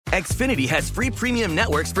Xfinity has free premium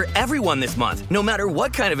networks for everyone this month, no matter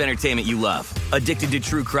what kind of entertainment you love. Addicted to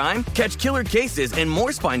true crime? Catch killer cases and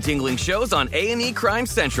more spine-tingling shows on A&E Crime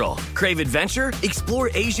Central. Crave adventure? Explore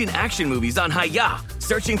Asian action movies on Hi-YAH.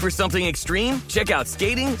 Searching for something extreme? Check out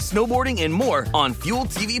skating, snowboarding, and more on Fuel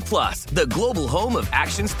TV Plus, the global home of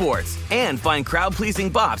action sports. And find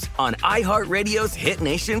crowd-pleasing bops on iHeartRadio's Hit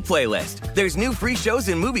Nation playlist. There's new free shows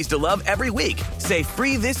and movies to love every week. Say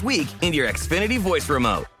free this week in your Xfinity voice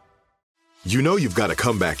remote. You know you've got a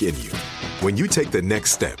comeback in you. When you take the next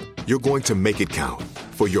step, you're going to make it count.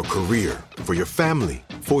 For your career, for your family,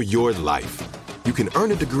 for your life. You can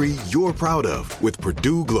earn a degree you're proud of with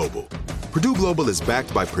Purdue Global. Purdue Global is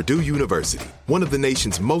backed by Purdue University, one of the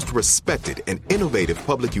nation's most respected and innovative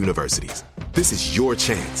public universities. This is your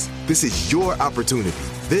chance. This is your opportunity.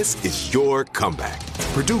 This is your comeback.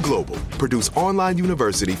 Purdue Global, Purdue's online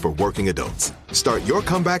university for working adults. Start your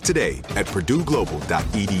comeback today at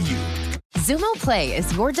purdueglobal.edu. Xumo Play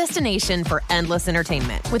is your destination for endless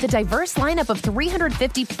entertainment. With a diverse lineup of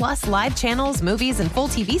 350 plus live channels, movies, and full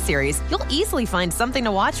TV series, you'll easily find something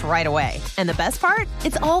to watch right away. And the best part?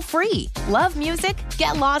 It's all free. Love music?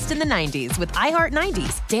 Get lost in the 90s with iHeart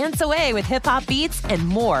 90s. Dance away with hip-hop beats and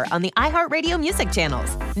more on the iHeartRadio music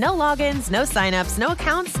channels. No logins, no signups, no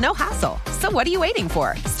accounts, no hassle. So what are you waiting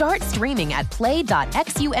for? Start streaming at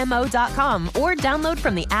play.xumo.com or download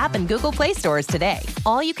from the app and Google Play stores today.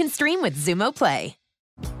 All you can stream with Xumo Play.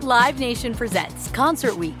 Live Nation presents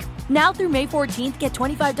Concert Week. Now through May 14th, get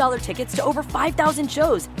 $25 tickets to over 5,000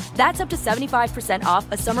 shows. That's up to 75%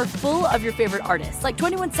 off a summer full of your favorite artists like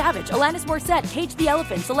 21 Savage, Alanis Morissette, Cage the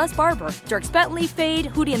Elephant, Celeste Barber, Dierks Bentley, Fade,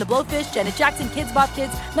 Hootie and the Blowfish, Janet Jackson, Kids Bop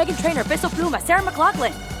Kids, Meghan Trainor, Peso Pluma, Sarah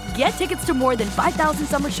McLachlan. Get tickets to more than 5,000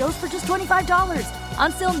 summer shows for just $25.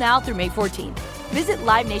 Until now through May 14th. Visit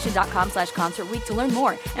LiveNation.com/Concert Week to learn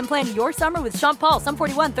more and plan your summer with Sean Paul, Sum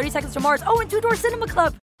 41, 30 Seconds to Mars, and Two Door Cinema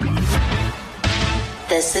Club.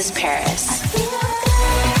 This is Paris.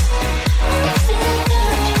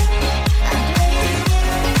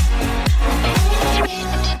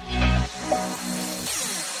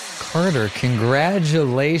 Carter,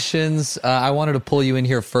 congratulations. I wanted to pull you in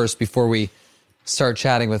here first before we start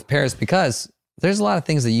chatting with Paris, because there's a lot of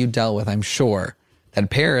things that you dealt with, I'm sure, that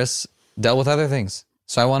Paris dealt with other things.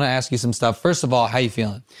 So I want to ask you some stuff. First of all, how you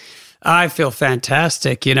feeling? I feel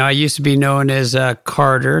fantastic. You know, I used to be known as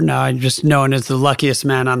Carter. Now I'm just known as the luckiest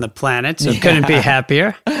man on the planet, so couldn't be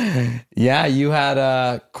happier. Yeah, you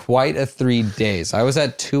had quite a 3 days. I was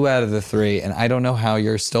at 2 out of the 3, and I don't know how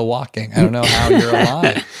you're still walking. I don't know how you're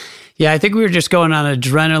alive. Yeah, I think we were just going on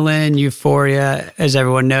adrenaline, euphoria. As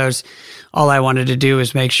everyone knows, all I wanted to do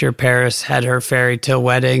was make sure Paris had her fairy tale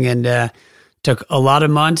wedding, and took a lot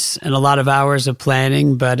of months and a lot of hours of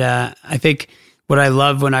planning. But I think what I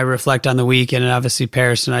love when I reflect on the weekend, and obviously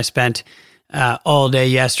Paris and I spent all day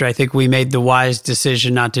yesterday, I think we made the wise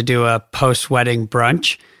decision not to do a post-wedding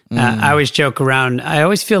brunch. I always joke around. I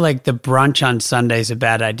always feel like the brunch on Sunday is a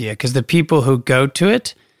bad idea because the people who go to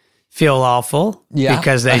it feel awful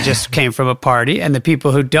because they just came from a party, and the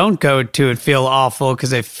people who don't go to it feel awful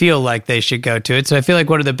because they feel like they should go to it. So I feel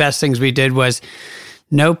like one of the best things we did was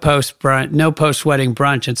no post-wedding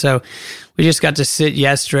brunch. And so we just got to sit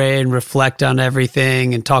yesterday and reflect on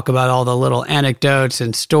everything and talk about all the little anecdotes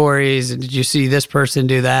and stories. And did you see this person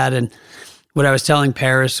do that? And what I was telling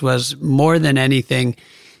Paris was, more than anything,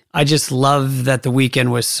 I just love that the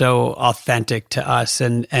weekend was so authentic to us.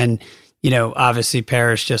 And you know, obviously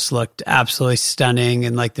Paris just looked absolutely stunning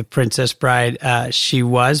and like the Princess Bride she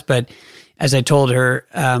was. But as I told her,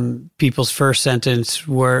 people's first sentence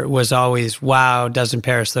was always, "Wow, doesn't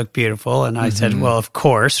Paris look beautiful?" And I said, "Well, of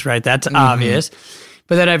course, right? That's obvious."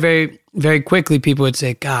 But then I very, very quickly, people would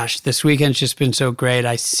say, "Gosh, this weekend's just been so great.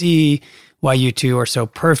 I see why you two are so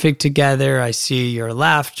perfect together. I see your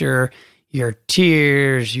laughter, your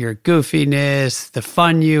tears, your goofiness, the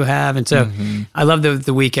fun you have." And so I love that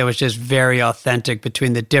the weekend was just very authentic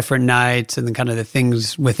between the different nights and the kind of the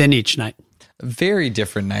things within each night. Very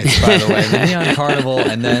different nights, by the way. The Neon Carnival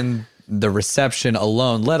and then the reception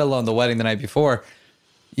alone, let alone the wedding the night before.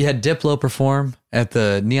 You had Diplo perform at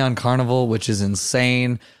the Neon Carnival, which is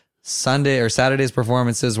insane. Sunday or Saturday's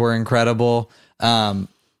performances were incredible.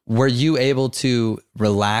 Were you able to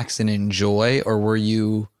relax and enjoy, or were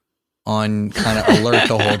you on kind of alert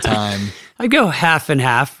the whole time? I go half and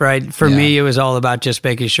half, right? For me, it was all about just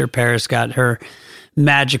making sure Paris got her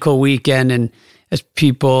magical weekend. And as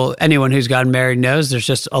anyone who's gotten married knows, there's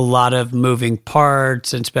just a lot of moving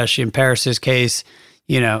parts, and especially in Paris's case,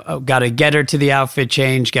 you know, got to get her to the outfit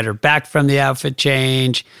change, get her back from the outfit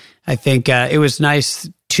change. I think it was nice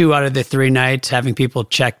 2 out of the 3 nights having people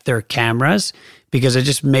check their cameras, because it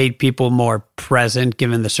just made people more present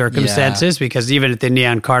given the circumstances. Because even at the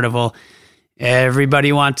Neon Carnival,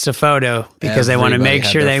 everybody wants a photo because they want to make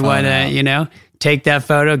sure they want to, take that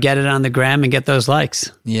photo, get it on the gram, and get those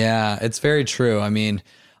likes. Yeah, it's very true. I mean,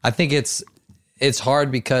 I think it's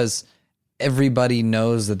hard because everybody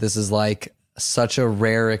knows that this is like such a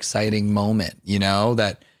rare, exciting moment,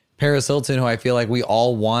 that Paris Hilton, who I feel like we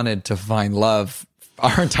all wanted to find love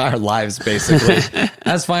our entire lives, basically,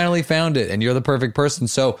 has finally found it. And you're the perfect person.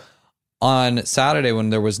 So on Saturday, when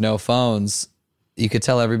there was no phones, you could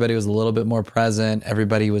tell everybody was a little bit more present.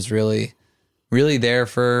 Everybody was really, really there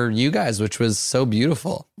for you guys, which was so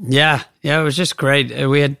beautiful. Yeah, it was just great.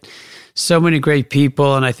 We had so many great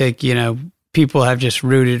people. And I think, people have just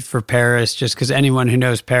rooted for Paris just because anyone who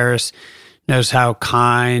knows Paris knows how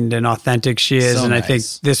kind and authentic she is. So and nice. I think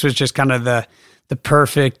this was just kind of the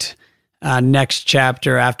perfect next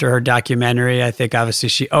chapter after her documentary. I think obviously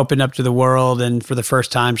she opened up to the world and for the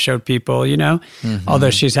first time showed people, although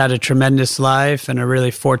she's had a tremendous life and a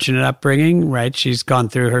really fortunate upbringing, right? She's gone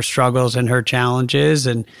through her struggles and her challenges.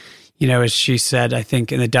 And, as she said, I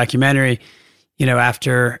think in the documentary,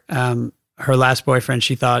 after her last boyfriend,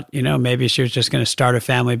 she thought, maybe she was just going to start a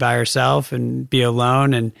family by herself and be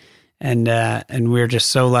alone. And we're just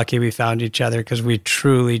so lucky we found each other because we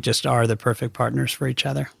truly just are the perfect partners for each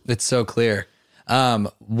other. It's so clear.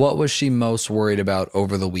 What was she most worried about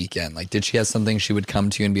over the weekend? Like, did she have something she would come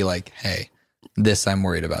to you and be like, hey, this I'm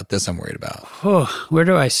worried about, this I'm worried about? Oh, where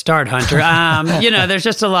do I start, Hunter? There's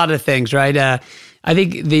just a lot of things, right? I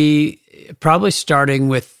think probably starting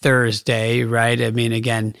with Thursday, right? I mean,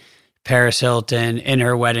 again, Paris Hilton in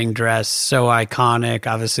her wedding dress, so iconic.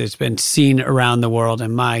 Obviously, it's been seen around the world,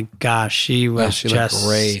 and my gosh, she was just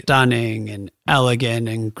great. Stunning and elegant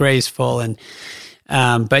and graceful. And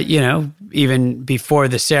but even before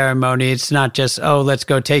the ceremony, it's not just let's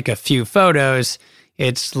go take a few photos.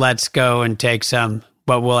 It's let's go and take some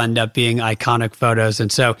what will end up being iconic photos.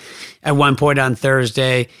 And so, at one point on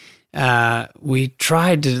Thursday, we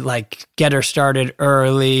tried to get her started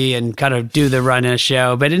early and kind of do the run of the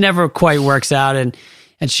show, but it never quite works out. And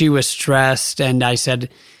she was stressed. And I said,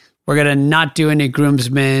 we're going to not do any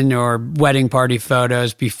groomsmen or wedding party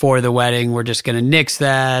photos before the wedding. We're just going to nix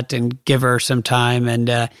that and give her some time. And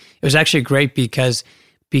it was actually great because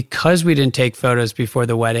we didn't take photos before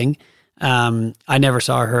the wedding. I never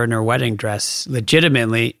saw her in her wedding dress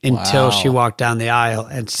legitimately until she walked down the aisle.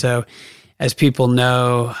 And so, as people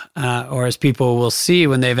know, or as people will see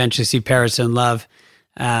when they eventually see Paris in Love,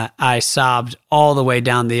 I sobbed all the way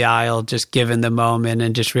down the aisle, just given the moment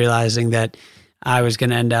and just realizing that I was going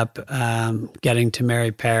to end up getting to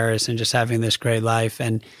marry Paris and just having this great life.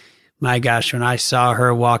 And my gosh, when I saw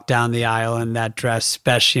her walk down the aisle in that dress,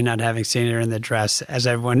 especially not having seen her in the dress, as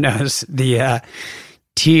everyone knows, the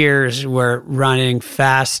tears were running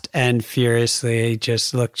fast and furiously.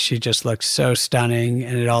 She just looked so stunning.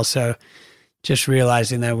 And it also just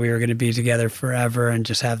realizing that we were going to be together forever and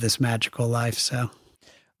just have this magical life. So,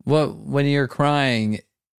 well, when you're crying,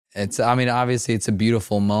 obviously it's a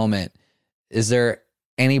beautiful moment. Is there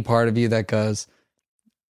any part of you that goes,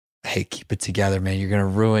 hey, keep it together, man. You're going to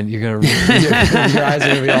ruin, your eyes are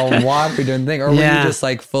going to be all watery doing the thing. Or were you just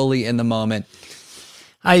fully in the moment?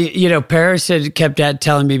 Paris had kept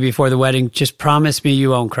telling me before the wedding, just promise me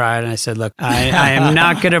you won't cry. And I said, look, I am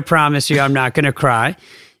not going to promise you I'm not going to cry.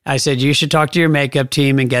 I said, you should talk to your makeup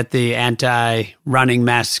team and get the anti-running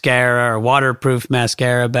mascara or waterproof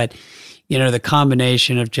mascara. But, the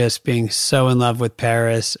combination of just being so in love with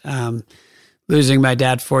Paris, losing my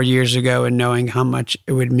dad 4 years ago and knowing how much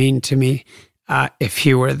it would mean to me if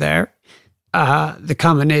he were there, the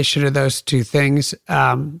combination of those two things,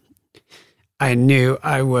 I knew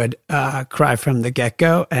I would cry from the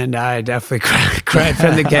get-go, and I definitely cried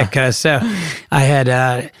from the get-go. So I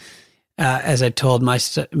had... as I told my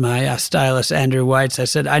stylist, Andrew Weitz, I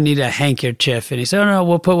said, I need a handkerchief. And he said, oh, no,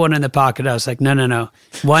 we'll put one in the pocket. I was like, no.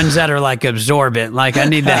 Ones that are absorbent. I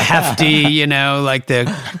need the hefty,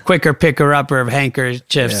 the quicker picker-upper of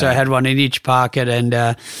handkerchiefs. Yeah. So I had one in each pocket. And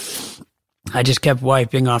I just kept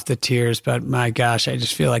wiping off the tears. But my gosh, I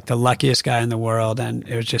just feel like the luckiest guy in the world. And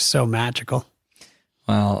it was just so magical.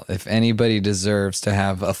 Well, if anybody deserves to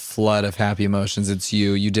have a flood of happy emotions, it's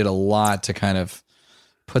you. You did a lot to kind of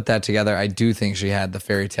put that together. I do think she had the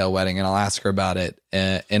fairy tale wedding, and I'll ask her about it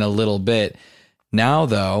in a little bit. Now,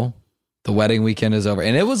 though, the wedding weekend is over,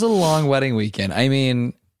 and it was a long wedding weekend. I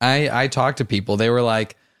mean, I talked to people. They were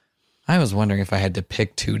like, I was wondering if I had to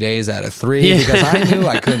pick 2 days out of 3 because I knew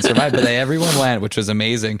I couldn't survive, but everyone went, which was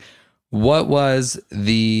amazing. What was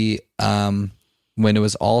the, when it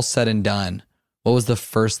was all said and done, what was the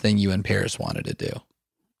first thing you and Paris wanted to do?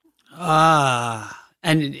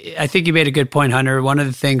 And I think you made a good point, Hunter. One of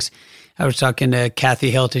the things I was talking to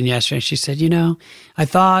Kathy Hilton yesterday, she said, I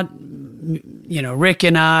thought, Rick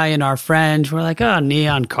and I and our friends were like, oh,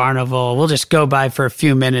 Neon Carnival, we'll just go by for a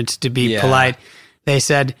few minutes to be polite. They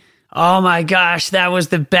said, oh my gosh, that was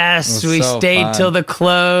the best. We so stayed fun till the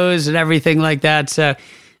close and everything like that. So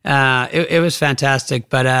it was fantastic.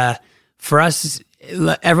 But for us,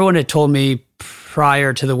 everyone had told me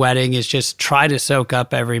prior to the wedding is just try to soak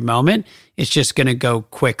up every moment. It's just going to go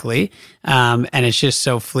quickly. And it's just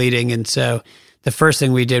so fleeting. And so the first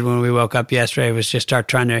thing we did when we woke up yesterday was just start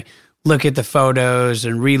trying to look at the photos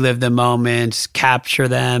and relive the moments, capture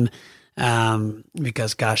them.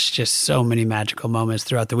 Because gosh, just so many magical moments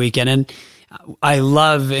throughout the weekend. And I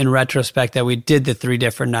love in retrospect that we did the 3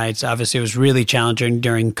 different nights. Obviously it was really challenging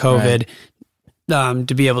during COVID,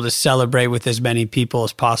 to be able to celebrate with as many people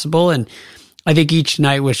as possible. And I think each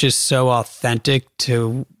night was just so authentic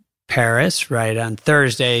to Paris, right? On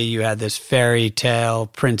Thursday, you had this fairy tale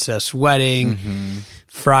princess wedding. Mm-hmm.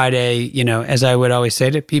 Friday, as I would always say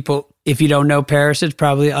to people, if you don't know Paris, it's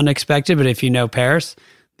probably unexpected. But if you know Paris,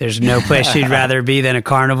 there's no place you'd rather be than a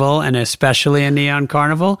carnival, and especially a Neon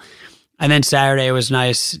Carnival. And then Saturday was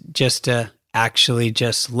nice just to actually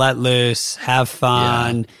just let loose, have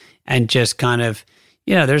fun, and just kind of,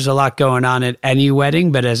 there's a lot going on at any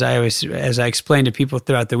wedding. But as I explained to people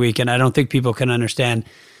throughout the weekend, I don't think people can understand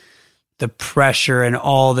the pressure and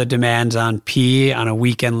all the demands on P on a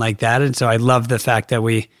weekend like that. And so I love the fact that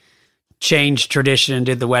we changed tradition and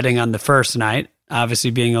did the wedding on the first night.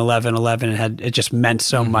 Obviously being 11/11, it just meant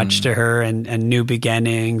so much to her, and new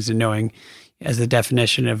beginnings, and knowing, as the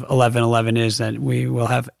definition of 11/11 is, that we will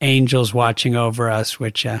have angels watching over us,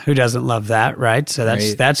 which who doesn't love that, right? So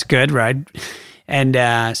that's good, right? And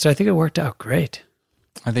so I think it worked out great.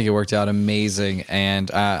 I think it worked out amazing,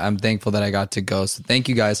 and I'm thankful that I got to go. So thank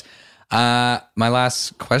you guys. My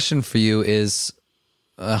last question for you is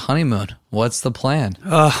honeymoon. What's the plan?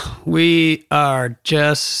 We are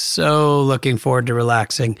just so looking forward to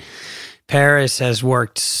relaxing. Paris has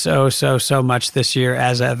worked so much this year,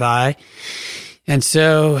 as have I. And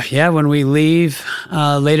so, when we leave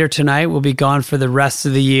later tonight, we'll be gone for the rest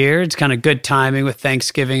of the year. It's kind of good timing with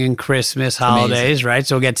Thanksgiving and Christmas holidays, right?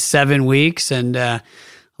 So we'll get 7 weeks and a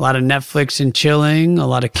lot of Netflix and chilling, a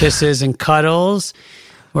lot of kisses and cuddles.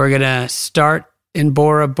 We're going to start in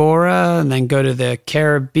Bora Bora and then go to the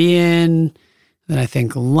Caribbean, then I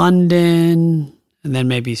think London, and then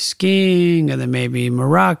maybe skiing, and then maybe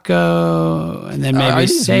Morocco, and then maybe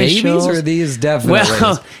Seychelles. Maybes or are these definitely?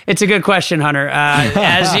 Well, it's a good question, Hunter.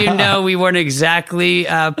 As you know, we weren't exactly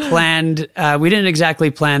planned. We didn't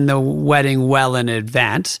exactly plan the wedding well in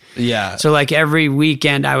advance. Yeah. So like every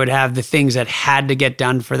weekend, I would have the things that had to get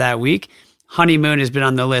done for that week. Honeymoon has been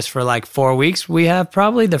on the list for like 4 weeks. We have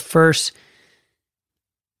probably the first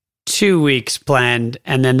 2 weeks planned,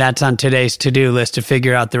 and then that's on today's to-do list to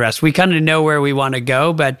figure out the rest. We kind of know where we want to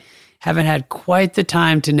go, but haven't had quite the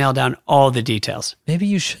time to nail down all the details. Maybe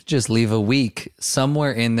you should just leave a week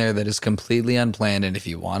somewhere in there that is completely unplanned, and if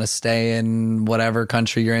you want to stay in whatever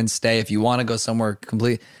country you're in, stay. If you want to go somewhere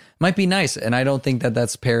might be nice, and I don't think that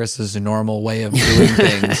that's Paris's normal way of doing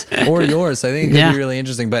things, or yours. I think it could be really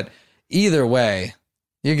interesting, but either way,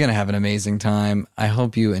 you're going to have an amazing time. I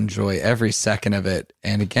hope you enjoy every second of it.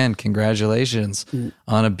 And again, congratulations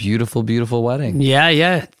on a beautiful, beautiful wedding.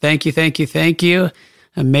 Yeah. Thank you.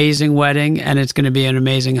 Amazing wedding. And it's going to be an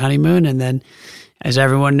amazing honeymoon. And then, as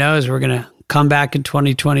everyone knows, we're going to come back in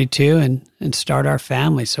 2022 and start our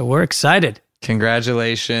family. So we're excited.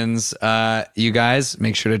 Congratulations. You guys,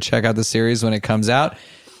 make sure to check out the series when it comes out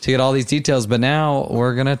to get all these details. But now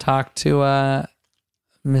we're going to talk to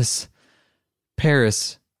Miss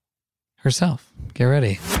Paris herself. Get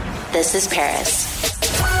ready. This is Paris.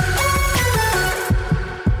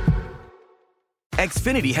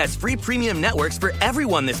 Xfinity has free premium networks for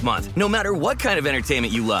everyone this month, no matter what kind of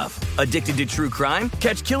entertainment you love. Addicted to true crime?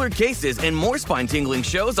 Catch killer cases and more spine-tingling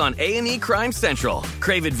shows on A&E Crime Central.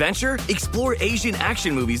 Crave adventure? Explore Asian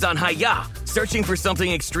action movies on Hi-Ya. Searching for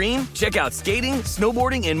something extreme? Check out skating,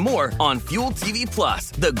 snowboarding, and more on Fuel TV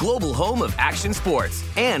Plus, the global home of action sports.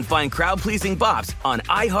 And find crowd-pleasing bops on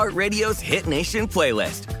iHeartRadio's Hit Nation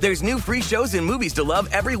playlist. There's new free shows and movies to love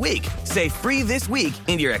every week. Say free this week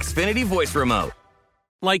in your Xfinity voice remote.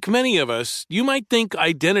 Like many of us, you might think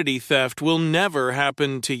identity theft will never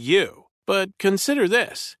happen to you. But consider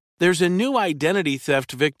this. There's a new identity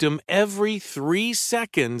theft victim every 3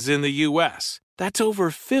 seconds in the U.S. That's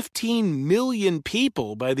over 15 million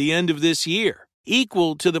people by the end of this year,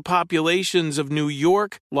 equal to the populations of New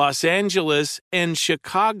York, Los Angeles, and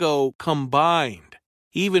Chicago combined.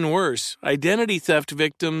 Even worse, identity theft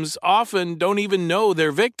victims often don't even know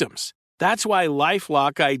they're victims. That's why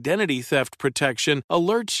LifeLock Identity Theft Protection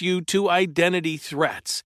alerts you to identity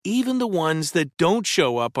threats, even the ones that don't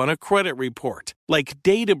show up on a credit report, like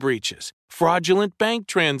data breaches, fraudulent bank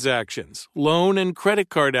transactions, loan and credit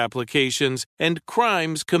card applications, and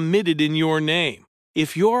crimes committed in your name.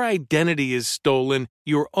 If your identity is stolen,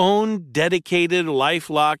 your own dedicated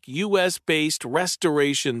LifeLock U.S.-based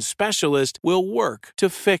restoration specialist will work to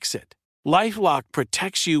fix it. LifeLock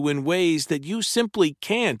protects you in ways that you simply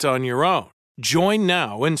can't on your own. Join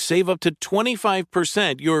now and save up to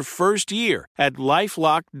 25% your first year at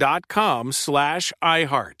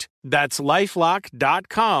LifeLock.com/iHeart. That's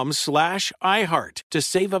LifeLock.com/iHeart to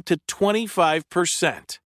save up to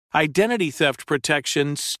 25%. Identity theft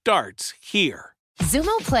protection starts here.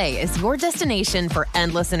 Zumo Play is your destination for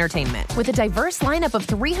endless entertainment. With a diverse lineup of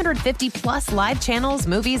 350 plus live channels,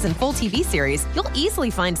 movies, and full TV series, you'll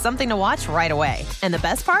easily find something to watch right away. And the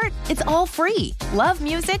best part? It's all free. Love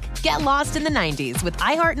music? Get lost in the 90s with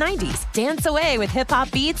iHeart 90s, dance away with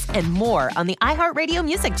hip-hop beats, and more on the iHeartRadio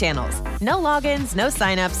music channels. No logins, no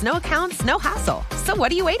signups, no accounts, no hassle. So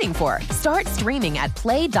what are you waiting for? Start streaming at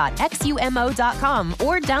play.xumo.com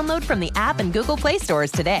or download from the app and Google Play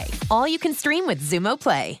stores today. All you can stream with Zumo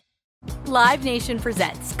Play. Live Nation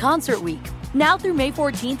presents Concert Week. Now through May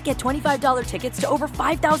 14th, get $25 tickets to over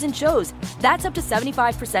 5,000 shows. That's up to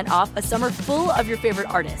 75% off a summer full of your favorite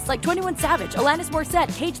artists like 21 Savage, Alanis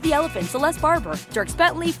Morissette, Cage the Elephant, Celeste Barber, Dierks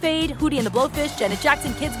Bentley, Fade, Hootie and the Blowfish, Janet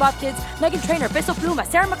Jackson, Kidz Bop Kids, Meghan Trainor, Peso Pluma,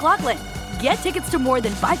 Sarah McLachlan. Get tickets to more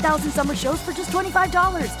than 5,000 summer shows for just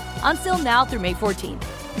 $25. Until now through May 14th.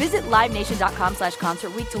 Visit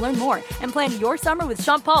LiveNation.com/Concert Week to learn more and plan your summer with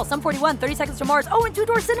Sean Paul, Sum 41, 30 Seconds to Mars, and Two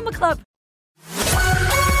Door Cinema Club.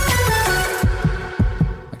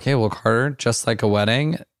 Okay, well, Carter, just like a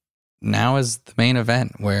wedding, now is the main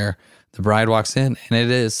event where the bride walks in, and it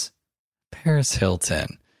is Paris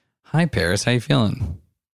Hilton. Hi, Paris. How you feeling?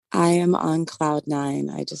 I am on cloud nine.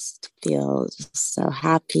 I just feel just so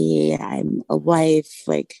happy. I'm a wife.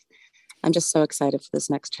 I'm just so excited for this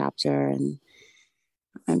next chapter, and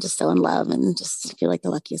I'm just so in love and just feel like the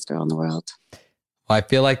luckiest girl in the world. Well, I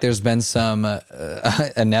feel like there's been some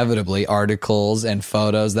inevitably articles and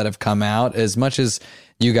photos that have come out. As much as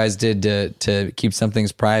you guys did to keep some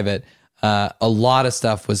things private, a lot of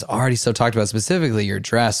stuff was already so talked about. Specifically, your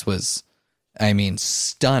dress was,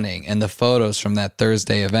 stunning. And the photos from that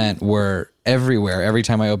Thursday event were everywhere. Every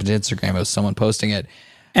time I opened Instagram, it was someone posting it.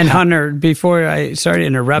 And Hunter, before sorry to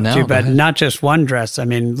interrupt you, but not just one dress.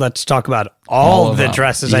 Let's talk about all of the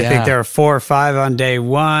dresses. Yeah. I think there are 4 or 5 on day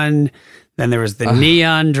one. Then there was the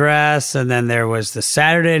neon dress, and then there was the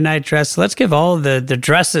Saturday night dress. So let's give all of the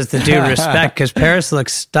dresses the due respect, because Paris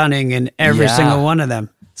looks stunning in every single one of them.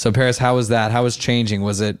 So Paris, how was that? How was changing?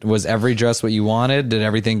 Was every dress what you wanted? Did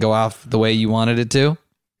everything go off the way you wanted it to?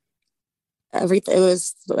 Everything. It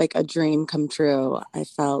was like a dream come true. I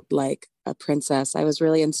felt like a princess. I was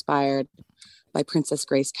really inspired by Princess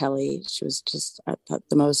Grace Kelly. She was just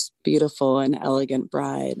the most beautiful and elegant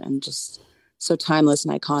bride, and just so timeless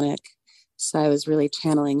and iconic. So I was really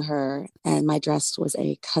channeling her. And my dress was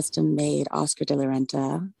a custom-made Oscar de la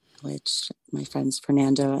Renta, which my friends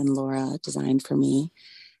Fernando and Laura designed for me.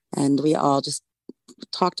 And we all just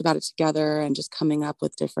talked about it together and just coming up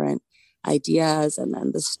with different ideas. And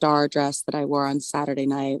then the star dress that I wore on Saturday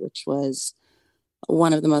night, which was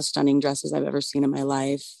one of the most stunning dresses I've ever seen in my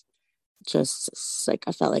life. Just like,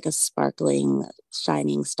 I felt like a sparkling,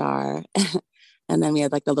 shining star. And then we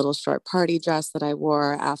had like the little short party dress that I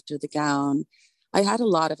wore after the gown. I had a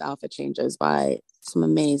lot of outfit changes by some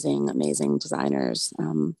amazing, amazing designers.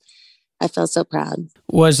 I felt so proud.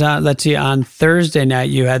 Was, let's see, on Thursday night,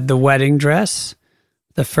 you had the wedding dress,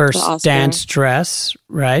 the first dance dress,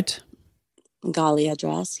 right? Galia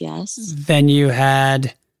dress, yes. Then you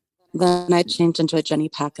had... Then I changed into a Jenny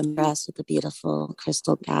Packham dress with a beautiful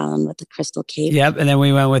crystal gown with the crystal cape. Yep, and then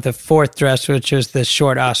we went with the fourth dress, which was the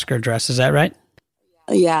short Oscar dress. Is that right?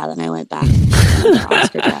 Yeah, then I went back to the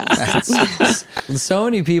Oscar dress. So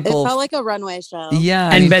many people... It felt like a runway show.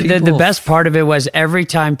 Yeah. And the best part of it was every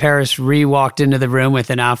time Paris re-walked into the room with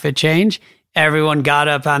an outfit change, everyone got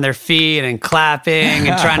up on their feet and clapping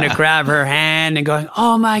and trying to grab her hand and going,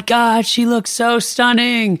 oh my God, she looks so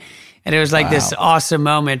stunning. And it was like this awesome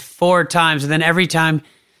moment 4 times. And then every time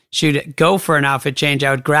she'd go for an outfit change,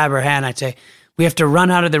 I would grab her hand. I'd say, we have to run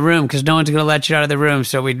out of the room because no one's going to let you out of the room.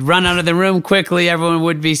 So we'd run out of the room quickly. Everyone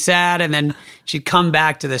would be sad. And then she'd come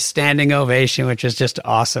back to the standing ovation, which is just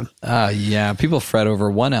awesome. Yeah. People fret over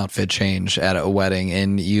one outfit change at a wedding,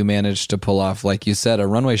 and you managed to pull off, like you said, a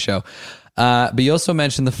runway show. But you also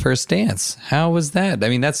mentioned the first dance. How was that? I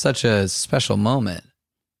mean, that's such a special moment.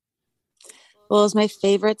 Well, it was my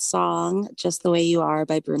favorite song, Just the Way You Are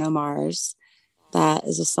by Bruno Mars. That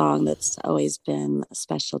is a song that's always been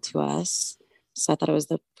special to us. So I thought it was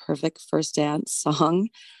the perfect first dance song.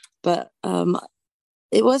 But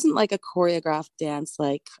it wasn't like a choreographed dance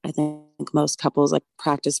like I think most couples like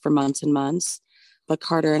practice for months and months. But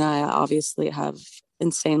Carter and I obviously have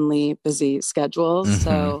insanely busy schedules. Mm-hmm.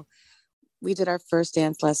 So we did our first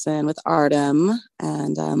dance lesson with Artem,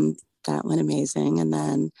 and that went amazing. And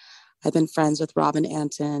then I've been friends with Robin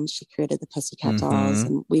Anton. She created the Pussycat Dolls,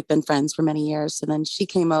 and we've been friends for many years. So then she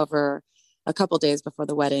came over a couple days before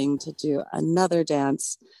the wedding to do another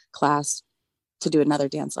dance class, to do another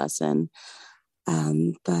dance lesson.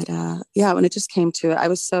 But when it just came to it, I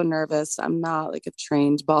was so nervous. I'm not like a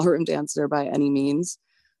trained ballroom dancer by any means.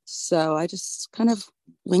 So I just kind of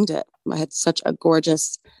winged it. I had such a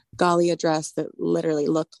gorgeous Galia dress that literally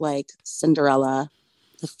looked like Cinderella.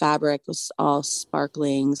 The fabric was all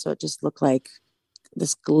sparkling, so it just looked like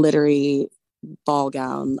this glittery ball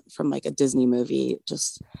gown from like a Disney movie,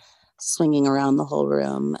 just swinging around the whole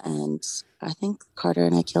room. And I think Carter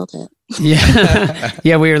and I killed it. Yeah.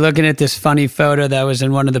 Yeah, we were looking at this funny photo that was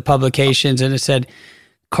in one of the publications, and it said,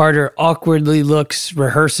 Carter awkwardly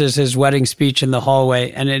rehearses his wedding speech in the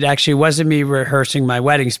hallway. And it actually wasn't me rehearsing my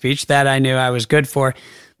wedding speech. That I knew I was good for.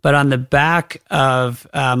 But on the back of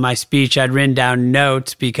my speech, I'd written down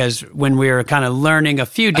notes because when we were kind of learning a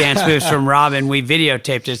few dance moves from Robin, we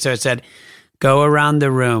videotaped it. So it said, go around the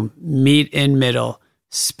room, meet in middle,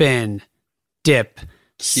 spin, dip,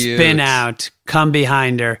 Cute. Spin out, come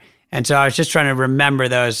behind her. And so I was just trying to remember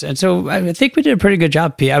those. And so I think we did a pretty good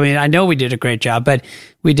job, P. I mean, I know we did a great job, but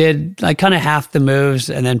we did like kind of half the moves.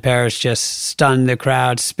 And then Paris just stunned the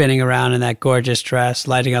crowd, spinning around in that gorgeous dress,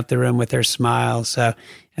 lighting up the room with her smile. So,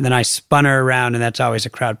 and then I spun her around, and that's always a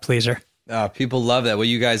crowd pleaser. People love that. Well,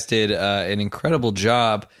 you guys did an incredible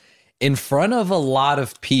job in front of a lot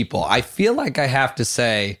of people. I feel like I have to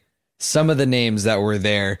say some of the names that were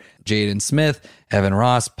there: Jaden Smith, Evan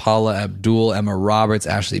Ross, Paula Abdul, Emma Roberts,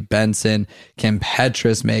 Ashley Benson, Kim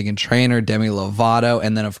Petras, Megan Trainor, Demi Lovato.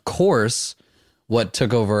 And then, of course, what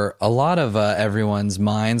took over a lot of everyone's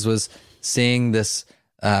minds was seeing this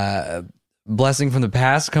blessing from the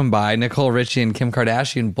past come by. Nicole Richie and Kim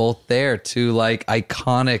Kardashian both there, two like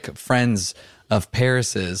iconic friends of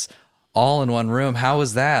Paris's, all in one room. How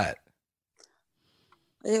was that?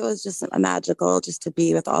 It was just magical just to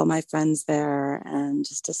be with all my friends there and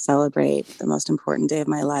just to celebrate the most important day of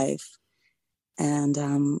my life. And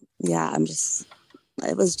it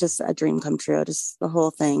was just a dream come true. Just the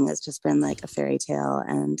whole thing has just been like a fairy tale,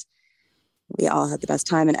 and we all had the best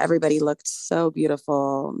time, and everybody looked so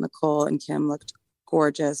beautiful. Nicole and Kim looked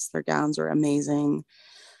gorgeous. Their gowns were amazing.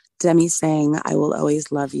 Demi sang "I Will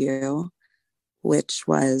Always Love You," which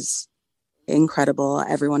was incredible.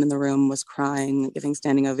 Everyone in the room was crying, giving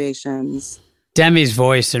standing ovations. Demi's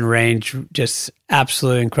voice and range just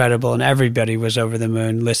absolutely incredible, and everybody was over the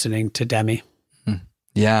moon listening to Demi.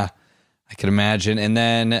 Yeah, I could imagine. And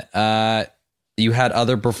then you had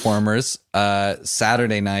other performers.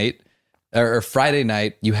 Saturday night or Friday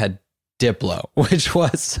night, you had Diplo, which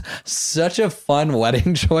was such a fun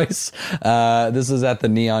wedding choice. This was at the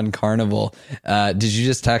Neon Carnival. Did you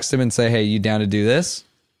just text him and say, "Hey, you down to do this?"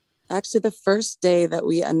 Actually, the first day that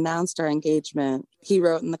we announced our engagement, he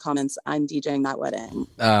wrote in the comments, "I'm DJing that wedding."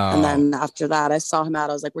 Oh. And then after that, I saw him out.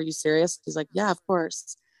 I was like, "Were you serious?" He's like, "Yeah, of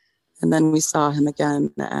course." And then we saw him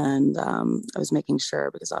again, and I was making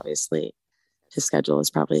sure, because obviously his schedule is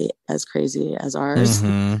probably as crazy as ours.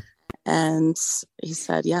 Mm-hmm. And he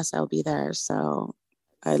said, "Yes, I'll be there." So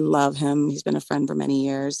I love him. He's been a friend for many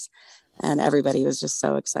years. And everybody was just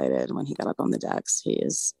so excited when he got up on the decks. He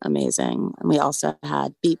is amazing. And we also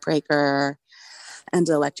had Beat Breaker and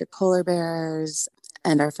Electric Polar Bears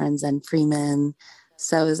and our friend Zen Freeman.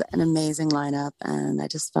 So it was an amazing lineup. And I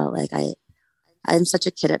just felt like I'm such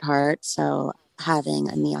a kid at heart. So having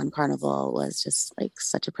a Neon Carnival was just like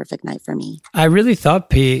such a perfect night for me. I really thought,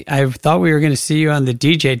 P, I thought we were going to see you on the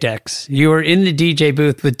DJ decks. You were in the DJ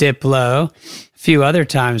booth with Diplo a few other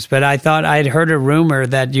times, but I thought I'd heard a rumor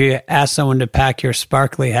that you asked someone to pack your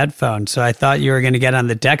sparkly headphones. So I thought you were going to get on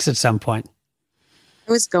the decks at some point.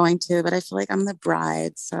 I was going to, but I feel like I'm the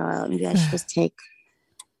bride. So maybe I should just take,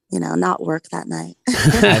 not work that night.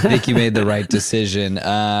 I think you made the right decision.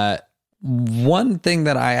 One thing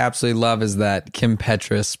that I absolutely love is that Kim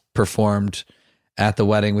Petras performed at the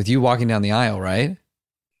wedding with you walking down the aisle, right?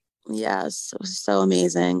 Yes, it was so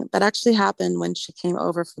amazing. That actually happened when she came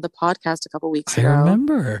over for the podcast a couple weeks ago. I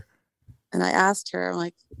remember. And I asked her, I'm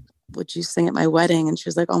like, would you sing at my wedding? And she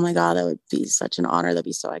was like, oh my God, that would be such an honor. That'd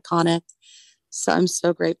be so iconic. So I'm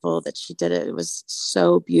so grateful that she did it. It was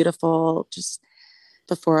so beautiful. Just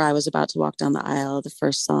before I was about to walk down the aisle, the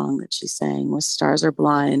first song that she sang was Stars Are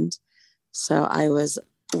Blind. So I was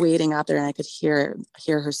waiting out there and I could hear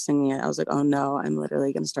her singing it. I was like, oh no, I'm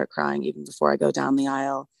literally going to start crying even before I go down the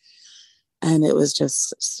aisle. And it was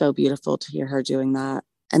just so beautiful to hear her doing that.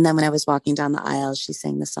 And then when I was walking down the aisle, she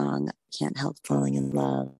sang the song, Can't Help Falling in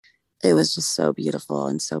Love. It was just so beautiful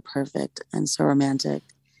and so perfect and so romantic.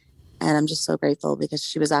 And I'm just so grateful because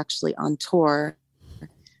she was actually on tour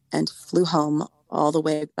and flew home all the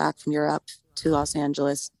way back from Europe to Los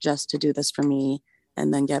Angeles just to do this for me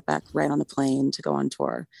and then get back right on the plane to go on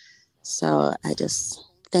tour. So I just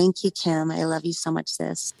thank you, Kim. I love you so much,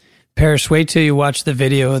 sis. Paris, wait till you watch the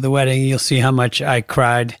video of the wedding. You'll see how much I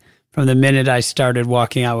cried from the minute I started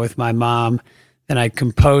walking out with my mom. Then I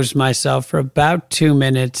composed myself for about 2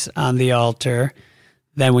 minutes on the altar.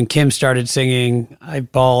 Then when Kim started singing, I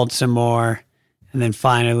bawled some more. And then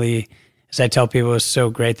finally, as I tell people, it was so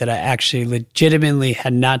great that I actually legitimately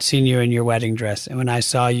had not seen you in your wedding dress. And when I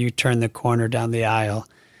saw you turn the corner down the aisle,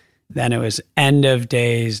 then it was end of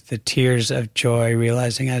days, the tears of joy,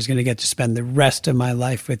 realizing I was going to get to spend the rest of my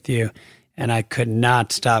life with you. And I could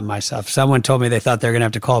not stop myself. Someone told me they thought they were going to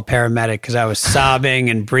have to call a paramedic because I was sobbing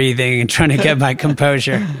and breathing and trying to get my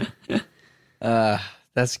composure.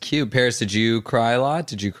 That's cute. Paris, did you cry a lot?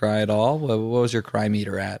 Did you cry at all? What was your cry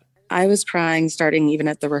meter at? I was crying starting even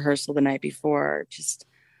at the rehearsal the night before, just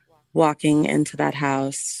walking into that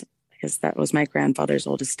house because that was my grandfather's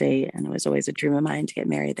old estate. And it was always a dream of mine to get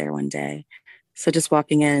married there one day. So just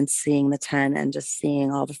walking in and seeing the tent and just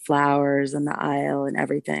seeing all the flowers and the aisle and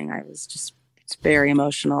everything, I was just very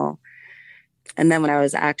emotional. And then when I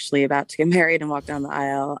was actually about to get married and walk down the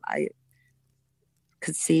aisle, I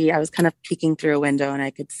could see, I was kind of peeking through a window and I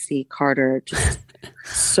could see Carter just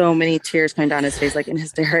so many tears coming down his face, like in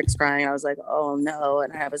hysterics crying. I was like, oh no.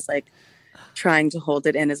 And I was like trying to hold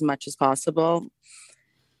it in as much as possible.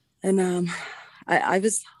 And I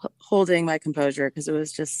was holding my composure because it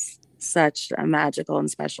was just such a magical and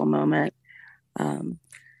special moment.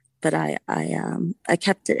 But I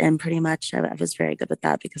kept it in pretty much. I was very good with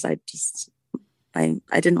that because I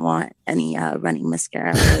didn't want any running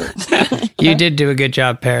mascara. You did do a good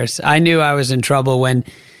job, Paris. I knew I was in trouble when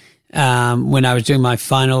I was doing my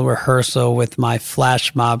final rehearsal with my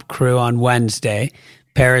flash mob crew on Wednesday.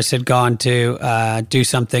 Paris had gone to do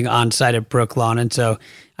something on site at Brooklawn, and so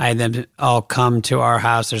I had them all come to our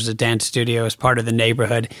house. There's a dance studio as part of the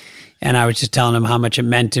neighborhood, and I was just telling them how much it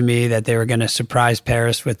meant to me that they were going to surprise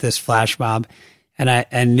Paris with this flash mob,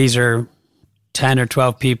 and these are 10 or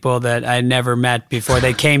 12 people that I never met before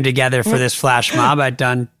they came together for this flash mob. I'd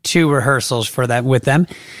done 2 rehearsals for that with them.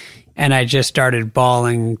 And I just started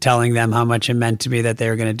bawling, telling them how much it meant to me that they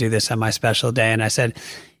were going to do this on my special day. And I said,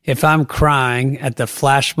 if I'm crying at the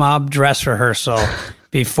flash mob dress rehearsal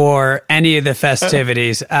before any of the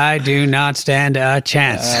festivities, I do not stand a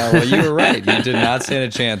chance. Well, you were right. You did not stand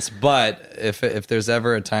a chance. But if there's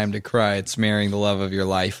ever a time to cry, it's marrying the love of your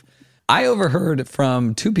life. I overheard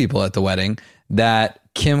from 2 people at the wedding that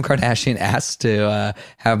Kim Kardashian asked to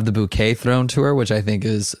have the bouquet thrown to her, which I think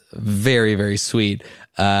is very, very sweet.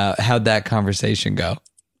 How'd that conversation go?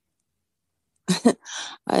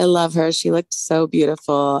 I love her. She looked so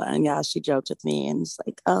beautiful. And yeah, she joked with me and was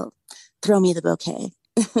like, oh, throw me the bouquet.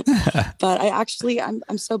 But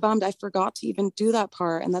I'm so bummed. I forgot to even do that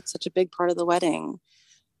part. And that's such a big part of the wedding.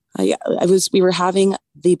 We were having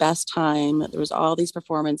the best time. There was all these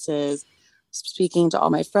performances, speaking to all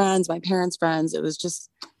my friends, my parents' friends. It was just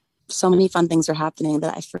so many fun things are happening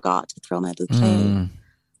that I forgot to throw my bouquet.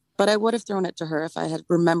 But I would have thrown it to her if I had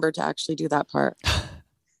remembered to actually do that part.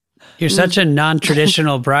 You're such a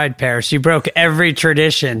non-traditional bride, Paris. You broke every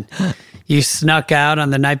tradition. You snuck out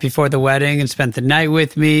on the night before the wedding and spent the night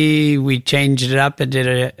with me. We changed it up and did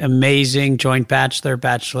an amazing joint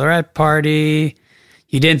bachelorette party.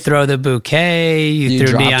 You didn't throw the bouquet. You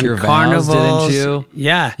threw neon carnivals, didn't you?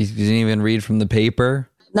 Yeah. You didn't even read from the paper?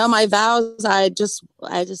 No, my vows, I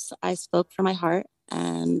spoke from my heart.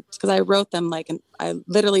 And because I wrote them, I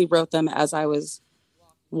literally wrote them as I was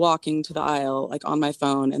walking to the aisle, like on my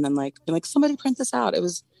phone, and then being like, somebody print this out. It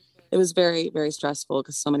was very, very stressful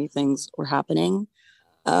because so many things were happening.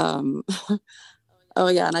 Oh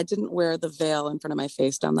yeah, and I didn't wear the veil in front of my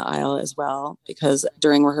face down the aisle as well because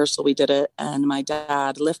during rehearsal we did it, and my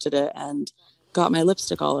dad lifted it and got my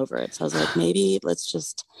lipstick all over it. So I was like, maybe let's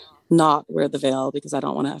just not wear the veil because I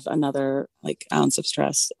don't want to have another ounce of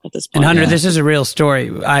stress at this point. And Hunter, this is a real story.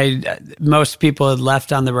 Most people had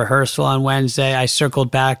left on the rehearsal on Wednesday. I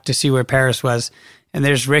circled back to see where Paris was, and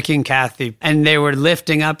there's Ricky and Kathy, and they were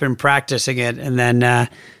lifting up and practicing it. And then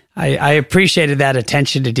I appreciated that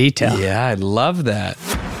attention to detail. Yeah, I love that.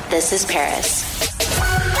 This is Paris.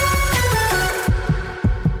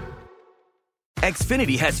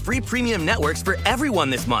 Xfinity has free premium networks for everyone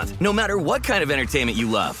this month, no matter what kind of entertainment you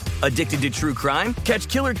love. Addicted to true crime? Catch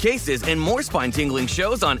killer cases and more spine-tingling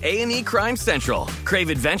shows on A&E Crime Central. Crave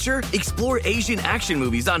adventure? Explore Asian action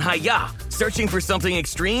movies on Hi-YAH. Searching for something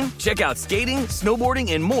extreme? Check out skating,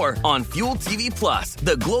 snowboarding, and more on Fuel TV Plus,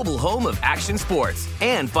 the global home of action sports.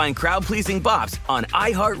 And find crowd-pleasing bops on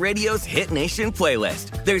iHeartRadio's Hit Nation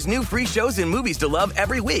playlist. There's new free shows and movies to love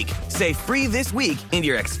every week. Say free this week in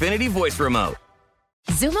your Xfinity voice remote.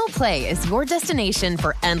 Xumo Play is your destination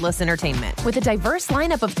for endless entertainment. With a diverse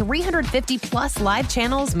lineup of 350 plus live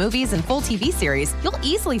channels, movies, and full TV series, you'll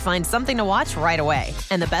easily find something to watch right away.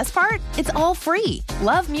 And the best part? It's all free.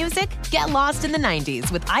 Love music? Get lost in the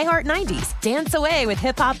 90s with iHeart 90s, dance away with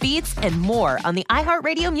hip-hop beats, and more on the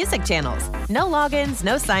iHeartRadio music channels. No logins,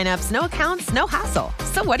 no signups, no accounts, no hassle.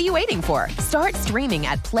 So what are you waiting for? Start streaming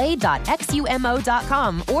at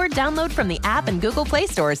play.xumo.com or download from the app and Google Play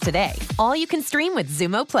stores today. All you can stream with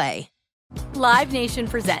Xumo Play. Live Nation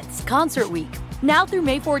presents Concert Week. Now through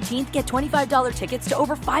May 14th, get $25 tickets to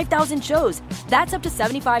over 5,000 shows. That's up to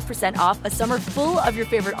 75% off a summer full of your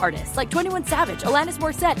favorite artists like 21 Savage, Alanis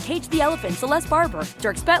Morissette, Cage the Elephant, Celeste Barber,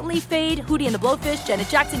 Dierks Bentley, Fade, Hootie and the Blowfish, Janet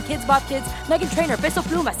Jackson, Kids Bop Kids, Meghan Trainor, Bissell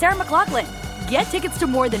Pluma, Sarah McLachlan. Get tickets to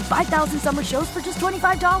more than 5,000 summer shows for just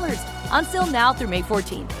 $25. Until now through May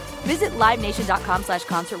 14th. Visit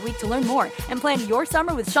LiveNation.com/Concert Week to learn more and plan your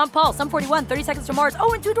summer with Sean Paul, Sum 41, 30 Seconds to Mars,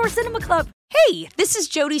 and Two Door Cinema Club. Hey, this is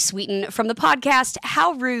Jody Sweeten from the podcast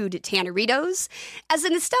How Rude, Tanneritos. As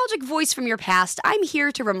a nostalgic voice from your past, I'm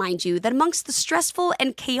here to remind you that amongst the stressful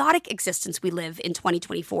and chaotic existence we live in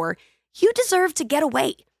 2024, you deserve to get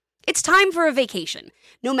away. It's time for a vacation,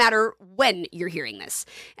 no matter when you're hearing this.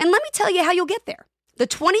 And let me tell you how you'll get there. The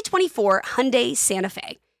 2024 Hyundai Santa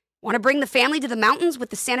Fe. Want to bring the family to the mountains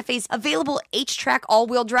with the Santa Fe's available H-Track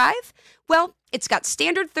all-wheel drive? Well, it's got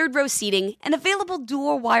standard third-row seating and available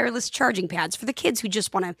dual wireless charging pads for the kids who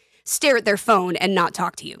just want to stare at their phone and not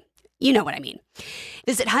talk to you. You know what I mean.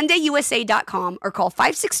 Visit HyundaiUSA.com or call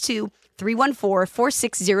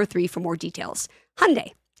 562-314-4603 for more details.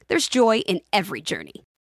 Hyundai, there's joy in every journey.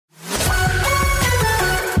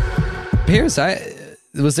 Pierce,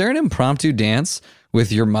 was there an impromptu dance with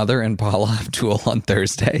your mother and Paula Abdul on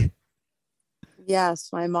Thursday? Yes,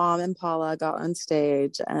 my mom and Paula got on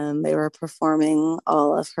stage and they were performing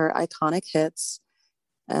all of her iconic hits.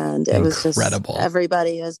 And it was just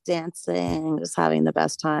everybody was dancing, just having the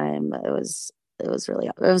best time. It was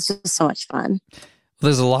just so much fun.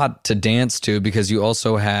 There's a lot to dance to because you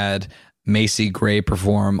also had Macy Gray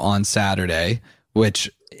perform on Saturday, which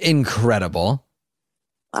incredible.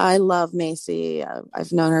 I love Macy.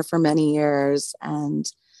 I've known her for many years, and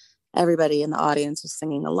everybody in the audience was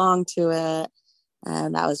singing along to it.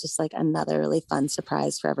 And that was just like another really fun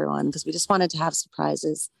surprise for everyone because we just wanted to have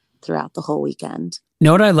surprises throughout the whole weekend. You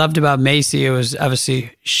know what I loved about Macy? It was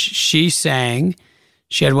obviously she sang.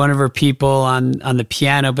 She had one of her people on the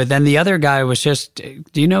piano, but then the other guy was just,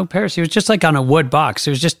 do you know, Paris? He was just like on a wood box. He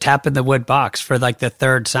was just tapping the wood box for like the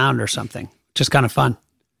third sound or something. Just kind of fun.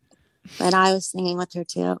 And I was singing with her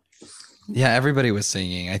too. Yeah, everybody was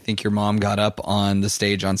singing. I think your mom got up on the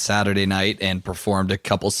stage on Saturday night and performed a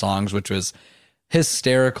couple songs, which was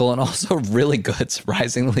hysterical and also really good,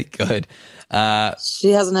 surprisingly good. She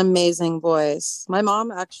has an amazing voice. My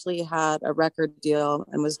mom actually had a record deal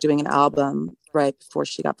and was doing an album right before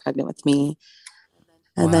she got pregnant with me.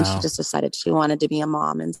 And then she just decided she wanted to be a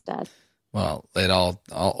mom instead. Well, it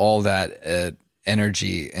all that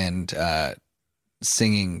energy and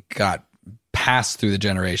singing got passed through the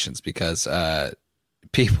generations because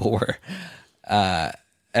people were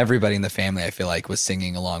everybody in the family, I feel like, was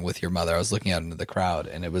singing along with your mother. I was looking out into the crowd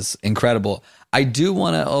and it was incredible. I do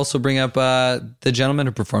want to also bring up the gentleman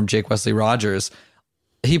who performed, Jake Wesley Rogers.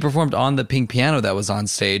 He performed on the pink piano that was on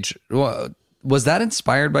stage. Was that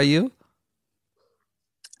inspired by you?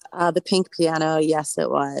 The pink piano, yes,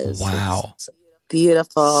 it was. Wow. It's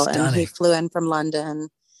beautiful. Stunning. And he flew in from London.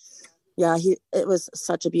 Yeah, it was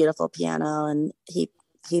such a beautiful piano, and he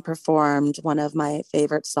performed one of my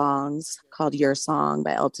favorite songs called Your Song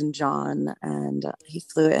by Elton John, and he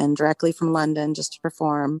flew in directly from London just to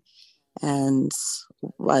perform, and he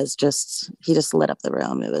just lit up the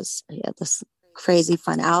room. He had this crazy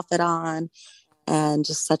fun outfit on and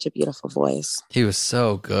just such a beautiful voice. He was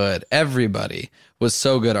so good. Everybody was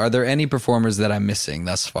so good. Are there any performers that I'm missing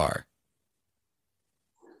thus far?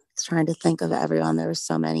 Trying to think of everyone. There were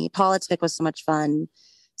so many. Politic was so much fun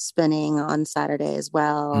spinning on Saturday as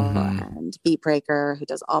well. And Beat Breaker, who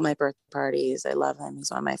does all my birthday parties. I love him.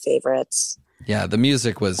 He's one of my favorites. Yeah, the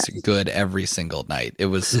music was good every single night. It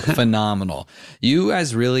was phenomenal. You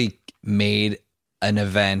guys really made an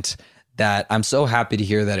event that I'm so happy to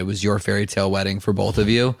hear that it was your fairy tale wedding for both of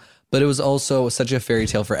you, but it was also such a fairy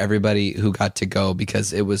tale for everybody who got to go,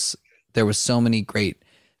 because there was so many great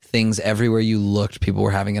things everywhere you looked. People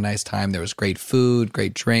were having a nice time. There was great food,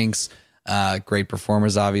 great drinks, great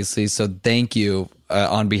performers, obviously. So thank you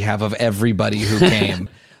on behalf of everybody who came.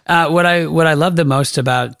 What I love the most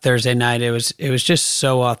about Thursday night, it was just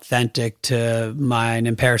so authentic to mine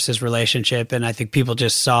and Paris's relationship, and I think people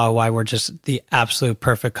just saw why we're just the absolute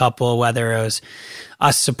perfect couple. Whether it was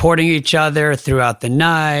us supporting each other throughout the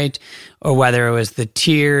night, or whether it was the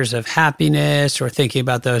tears of happiness, or thinking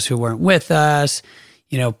about those who weren't with us.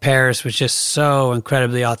 You know, Paris was just so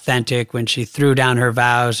incredibly authentic when she threw down her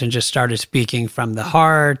vows and just started speaking from the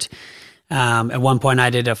heart. At one point, I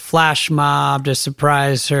did a flash mob to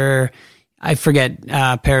surprise her. I forget,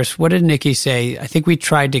 Paris, what did Nikki say? I think we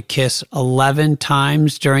tried to kiss 11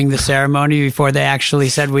 times during the ceremony before they actually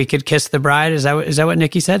said we could kiss the bride. Is that what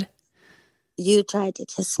Nikki said? You tried to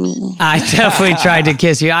kiss me. I definitely tried to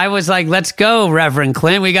kiss you. I was like, let's go, Reverend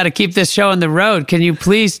Clint. We got to keep this show on the road. Can you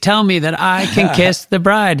please tell me that I can kiss the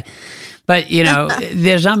bride? But, you know,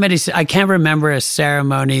 there's not many, I can't remember a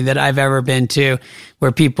ceremony that I've ever been to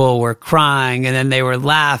where people were crying and then they were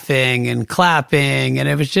laughing and clapping. And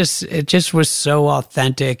it just was so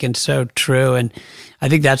authentic and so true. And I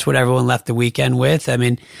think that's what everyone left the weekend with. I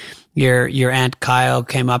mean, your Aunt Kyle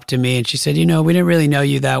came up to me and she said, you know, we didn't really know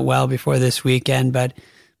you that well before this weekend, but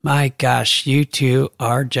my gosh, you two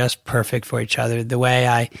are just perfect for each other. The way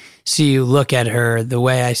I see you look at her, the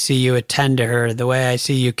way I see you attend to her, the way I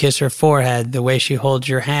see you kiss her forehead, the way she holds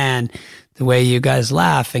your hand, the way you guys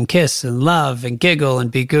laugh and kiss and love and giggle and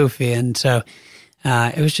be goofy. And so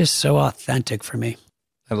it was just so authentic for me.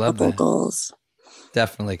 I love couple that. Goals.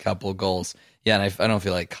 Definitely couple goals. Yeah, and I don't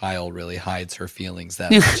feel like Kyle really hides her feelings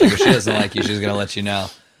that much. If she doesn't like you, she's going to let you know.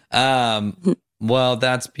 Well,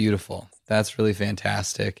 that's beautiful. That's really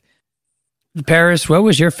fantastic. Paris, what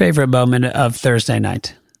was your favorite moment of Thursday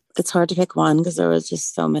night? It's hard to pick one because there was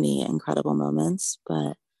just so many incredible moments,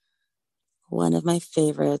 but one of my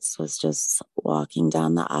favorites was just walking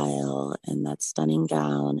down the aisle in that stunning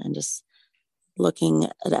gown and just looking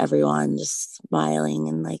at everyone, just smiling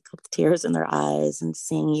and like with tears in their eyes, and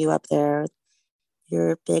seeing you up there with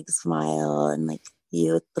your big smile and like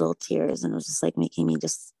you with little tears. And it was just like making me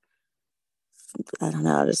just, I don't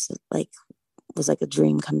know, just like, it was like a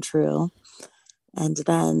dream come true. And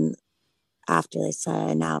then after they said,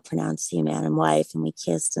 I now pronounce you man and wife, and we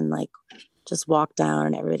kissed and like just walked down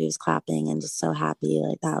and everybody was clapping and just so happy.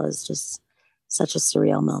 Like that was just such a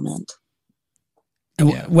surreal moment.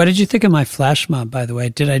 And what did you think of my flash mob, by the way?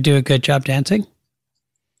 Did I do a good job dancing?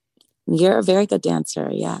 You're a very good dancer,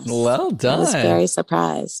 yes. Well done. I was very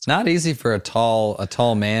surprised. Not easy for a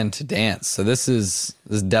tall man to dance. So this is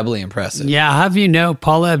doubly impressive. Yeah, have you know,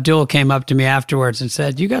 Paula Abdul came up to me afterwards and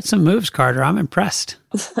said, "You got some moves, Carter. I'm impressed."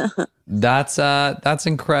 That's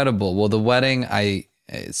incredible. Well, the wedding,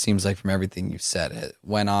 it seems like from everything you've said, it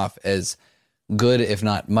went off as good, if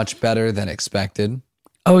not much better than expected.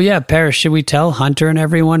 Oh yeah, Paris, should we tell Hunter and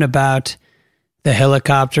everyone about the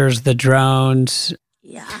helicopters, the drones?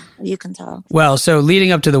 Yeah, you can tell. Well, so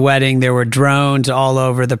leading up to the wedding, there were drones all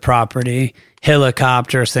over the property,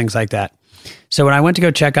 helicopters, things like that. So when I went to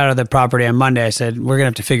go check out of the property on Monday, I said, we're going to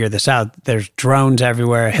have to figure this out. There's drones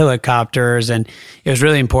everywhere, helicopters, and it was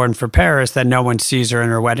really important for Paris that no one sees her in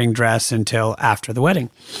her wedding dress until after the wedding.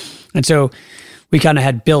 And so we kind of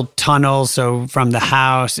had built tunnels, so from the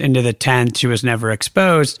house into the tent, she was never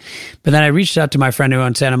exposed. But then I reached out to my friend who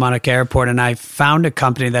owns Santa Monica Airport, and I found a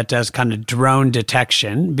company that does kind of drone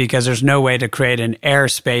detection, because there's no way to create an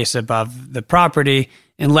airspace above the property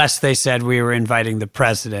unless they said we were inviting the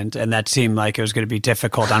president, and that seemed like it was going to be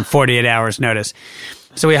difficult on 48 hours notice.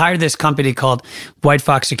 So we hired this company called White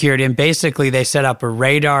Fox Security, and basically they set up a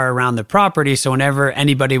radar around the property, so whenever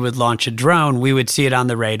anybody would launch a drone, we would see it on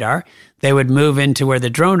the radar. They would move into where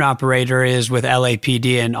the drone operator is with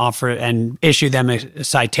LAPD and offer and issue them a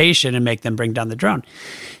citation and make them bring down the drone.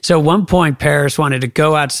 So at one point, Paris wanted to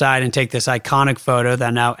go outside and take this iconic photo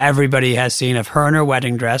that now everybody has seen of her in her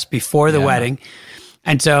wedding dress before the wedding.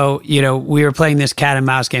 And so, you know, we were playing this cat and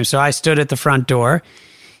mouse game. So I stood at the front door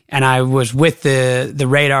and I was with the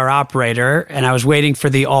radar operator and I was waiting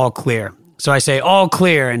for the all clear. So I say all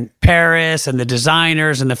clear, and Paris and the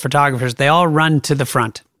designers and the photographers, they all run to the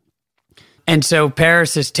front. And so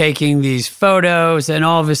Paris is taking these photos, and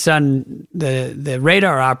all of a sudden the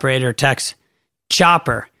radar operator texts,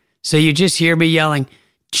 "Chopper." So you just hear me yelling,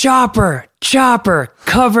 "Chopper, Chopper,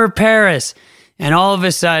 cover Paris." And all of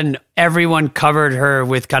a sudden, everyone covered her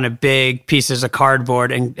with kind of big pieces of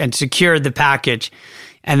cardboard and secured the package.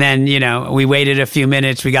 And then, we waited a few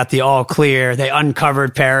minutes. We got the all clear. They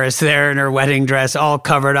uncovered Paris there in her wedding dress, all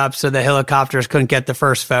covered up so the helicopters couldn't get the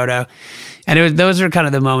first photo. And those are kind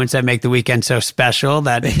of the moments that make the weekend so special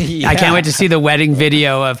that I can't wait to see the wedding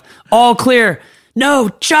video of all clear. No,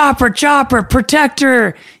 Chopper, protect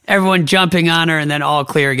her. Everyone jumping on her and then all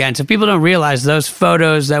clear again. So people don't realize those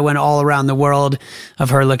photos that went all around the world of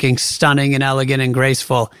her looking stunning and elegant and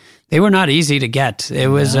graceful, they were not easy to get. It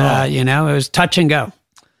was, it was touch and go.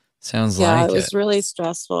 Sounds like it was really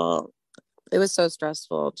stressful. It was so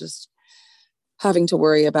stressful just having to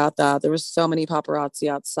worry about that. There was so many paparazzi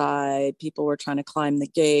outside. People were trying to climb the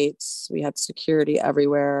gates. We had security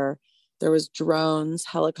everywhere. There was drones,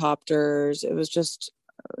 helicopters. It was just,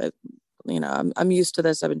 I'm used to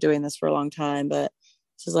this. I've been doing this for a long time, but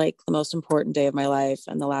this is like the most important day of my life.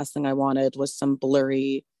 And the last thing I wanted was some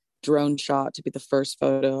blurry drone shot to be the first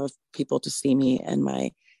photo of people to see me in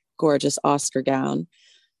my gorgeous Oscar gown.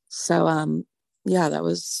 So, that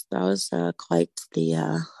was quite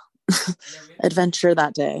the adventure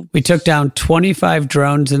that day. We took down 25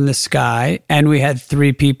 drones in the sky, and we had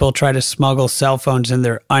 3 people try to smuggle cell phones in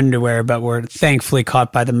their underwear, but were thankfully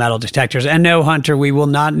caught by the metal detectors. And no, Hunter, we will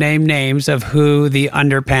not name names of who the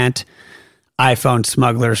underpant iPhone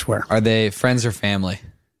smugglers were. Are they friends or family?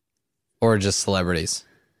 Or just celebrities?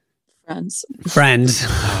 Friends.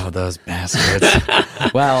 Oh, those bastards.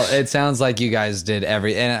 Well, it sounds like you guys did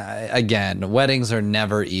and again, weddings are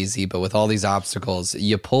never easy, but with all these obstacles,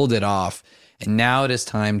 you pulled it off. And now it is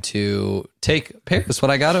time to take Paris.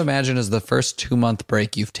 What I got to imagine is the first 2-month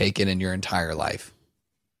break you've taken in your entire life.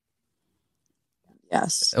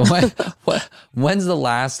 Yes. When's the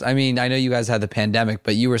last, I know you guys had the pandemic,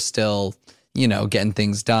 but you were still, getting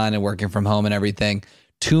things done and working from home and everything.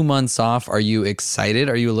 2 months off. Are you excited?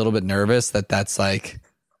 Are you a little bit nervous that that's like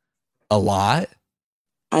a lot?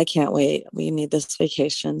 I can't wait. We need this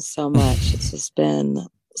vacation so much. It's just been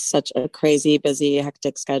such a crazy, busy,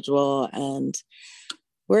 hectic schedule. And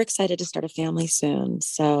we're excited to start a family soon.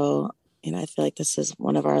 So, I feel like this is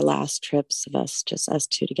one of our last trips of us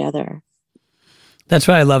 2 together. That's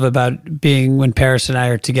what I love about being when Paris and I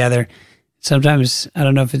are together. Sometimes, I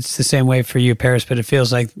don't know if it's the same way for you, Paris, but it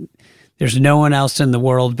feels like there's no one else in the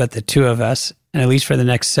world but the 2 of us. And at least for the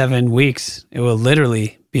next 7 weeks, it will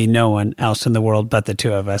literally be no one else in the world but the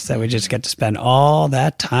 2 of us, that we just get to spend all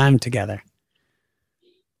that time together.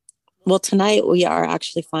 Well, tonight we are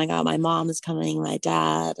actually flying out. My mom is coming, my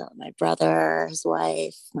dad, my brother, his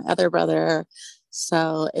wife, my other brother.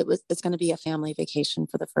 So it's going to be a family vacation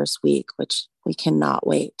for the first week, which we cannot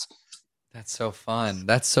wait. That's so fun.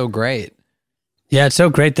 That's so great. Yeah, it's so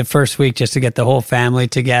great the first week just to get the whole family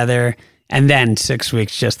together, and then 6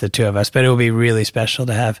 weeks just the 2 of us. But it will be really special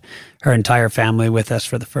to have her entire family with us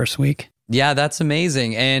for the first week. Yeah, that's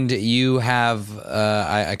amazing. And you have,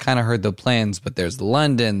 I kind of heard the plans, but there's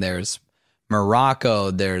London, there's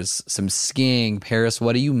Morocco, there's some skiing. Paris,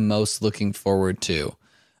 what are you most looking forward to,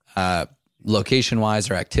 location-wise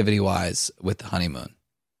or activity-wise, with the honeymoon?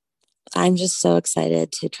 I'm just so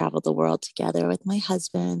excited to travel the world together with my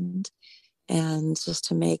husband, and just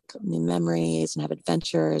to make new memories and have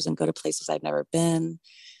adventures and go to places I've never been,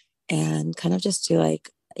 and kind of just do like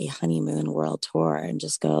a honeymoon world tour and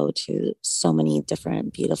just go to so many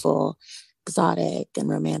different beautiful, exotic and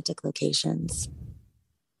romantic locations.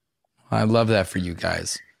 I love that for you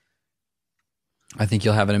guys. I think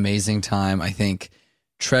you'll have an amazing time. I think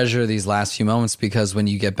treasure these last few moments, because when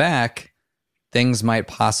you get back, things might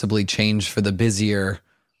possibly change for the busier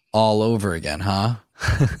all over again, huh?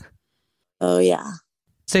 Oh, yeah.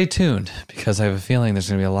 Stay tuned, because I have a feeling there's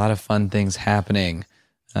going to be a lot of fun things happening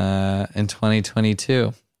in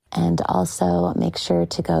 2022. And also make sure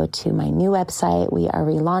to go to my new website. We are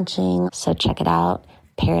relaunching, so check it out,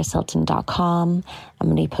 ParisHilton.com. I'm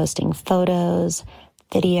going to be posting photos,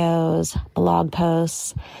 videos, blog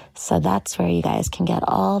posts. So that's where you guys can get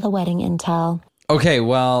all the wedding intel. Okay,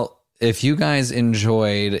 well, if you guys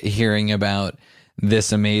enjoyed hearing about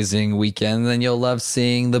this amazing weekend, then you'll love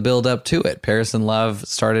seeing the build up to it. Paris in Love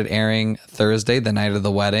started airing Thursday, the night of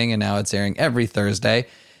the wedding, and now it's airing every Thursday.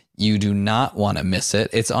 You do not want to miss it.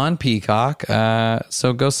 It's on Peacock,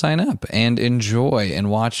 so go sign up and enjoy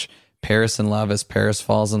and watch Paris in Love as Paris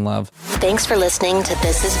falls in love. Thanks for listening to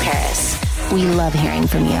This is Paris. We love hearing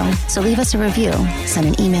from you, so leave us a review. Send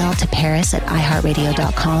an email to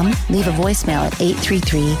paris@iheartradio.com. Leave a voicemail at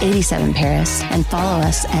 833-87-PARIS, and follow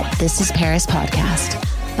us at This is Paris Podcast.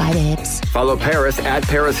 Bye, babes. Follow Paris at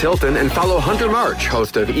Paris Hilton and follow Hunter March,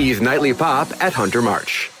 host of E's Nightly Pop, at Hunter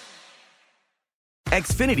March.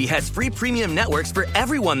 Xfinity has free premium networks for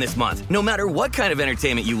everyone this month, no matter what kind of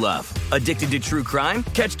entertainment you love. Addicted to true crime?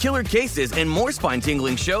 Catch killer cases and more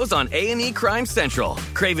spine-tingling shows on A&E Crime Central.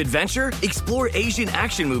 Crave adventure? Explore Asian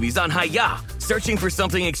action movies on Hi-YAH. Searching for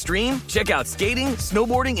something extreme? Check out skating,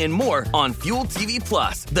 snowboarding, and more on Fuel TV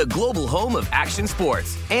Plus, the global home of action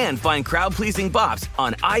sports. And find crowd-pleasing bops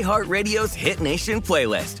on iHeartRadio's Hit Nation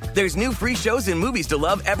playlist. There's new free shows and movies to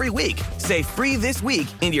love every week. Say free this week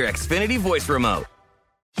in your Xfinity voice remote.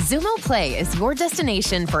 Xumo Play is your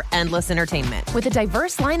destination for endless entertainment. With a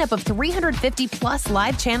diverse lineup of 350 plus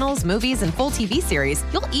live channels, movies, and full TV series,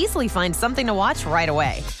 you'll easily find something to watch right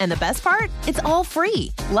away. And the best part? It's all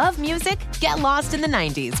free. Love music? Get lost in the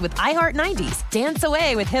 90s with iHeart 90s, dance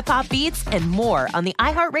away with hip-hop beats, and more on the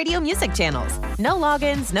iHeartRadio music channels. No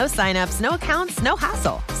logins, no signups, no accounts, no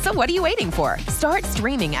hassle. So what are you waiting for? Start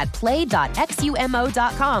streaming at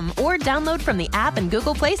play.xumo.com or download from the app and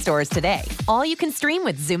Google Play stores today. All you can stream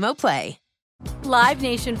with Xumo Play. Live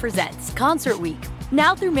Nation presents Concert Week.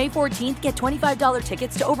 Now through May 14th, get $25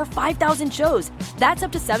 tickets to over 5,000 shows. That's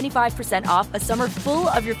up to 75% off a summer full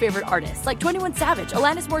of your favorite artists like 21 Savage,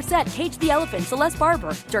 Alanis Morissette, Cage the Elephant, Celeste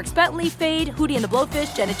Barber, Dierks Bentley, Fade, Hootie and the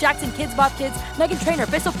Blowfish, Janet Jackson, Kids Bop Kids, Meghan Trainor,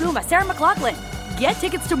 Peso Pluma, Sarah McLachlan. Get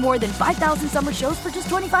tickets to more than 5,000 summer shows for just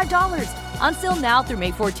 $25. On sale now through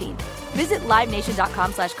May 14th. Visit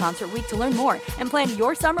LiveNation.com/Concert Week to learn more and plan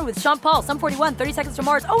your summer with Sean Paul, Sum 41, 30 Seconds to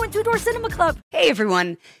Mars, and Two Door Cinema Club. Hey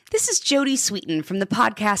everyone, this is Jodie Sweetin from the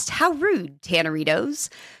podcast How Rude, Tanneritos.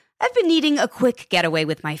 I've been needing a quick getaway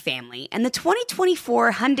with my family, and the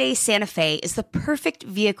 2024 Hyundai Santa Fe is the perfect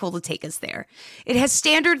vehicle to take us there. It has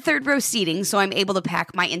standard third-row seating, so I'm able to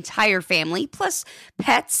pack my entire family, plus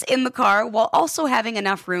pets, in the car, while also having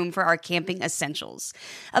enough room for our camping essentials.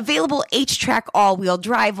 Available H-Track all-wheel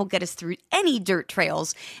drive will get us through any dirt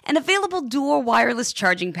trails, and available dual wireless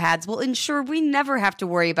charging pads will ensure we never have to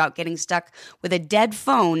worry about getting stuck with a dead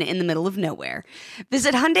phone in the middle of nowhere.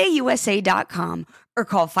 Visit HyundaiUSA.com or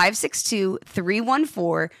call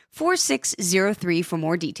 562-314-4603 for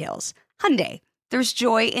more details. Hyundai, there's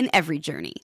joy in every journey.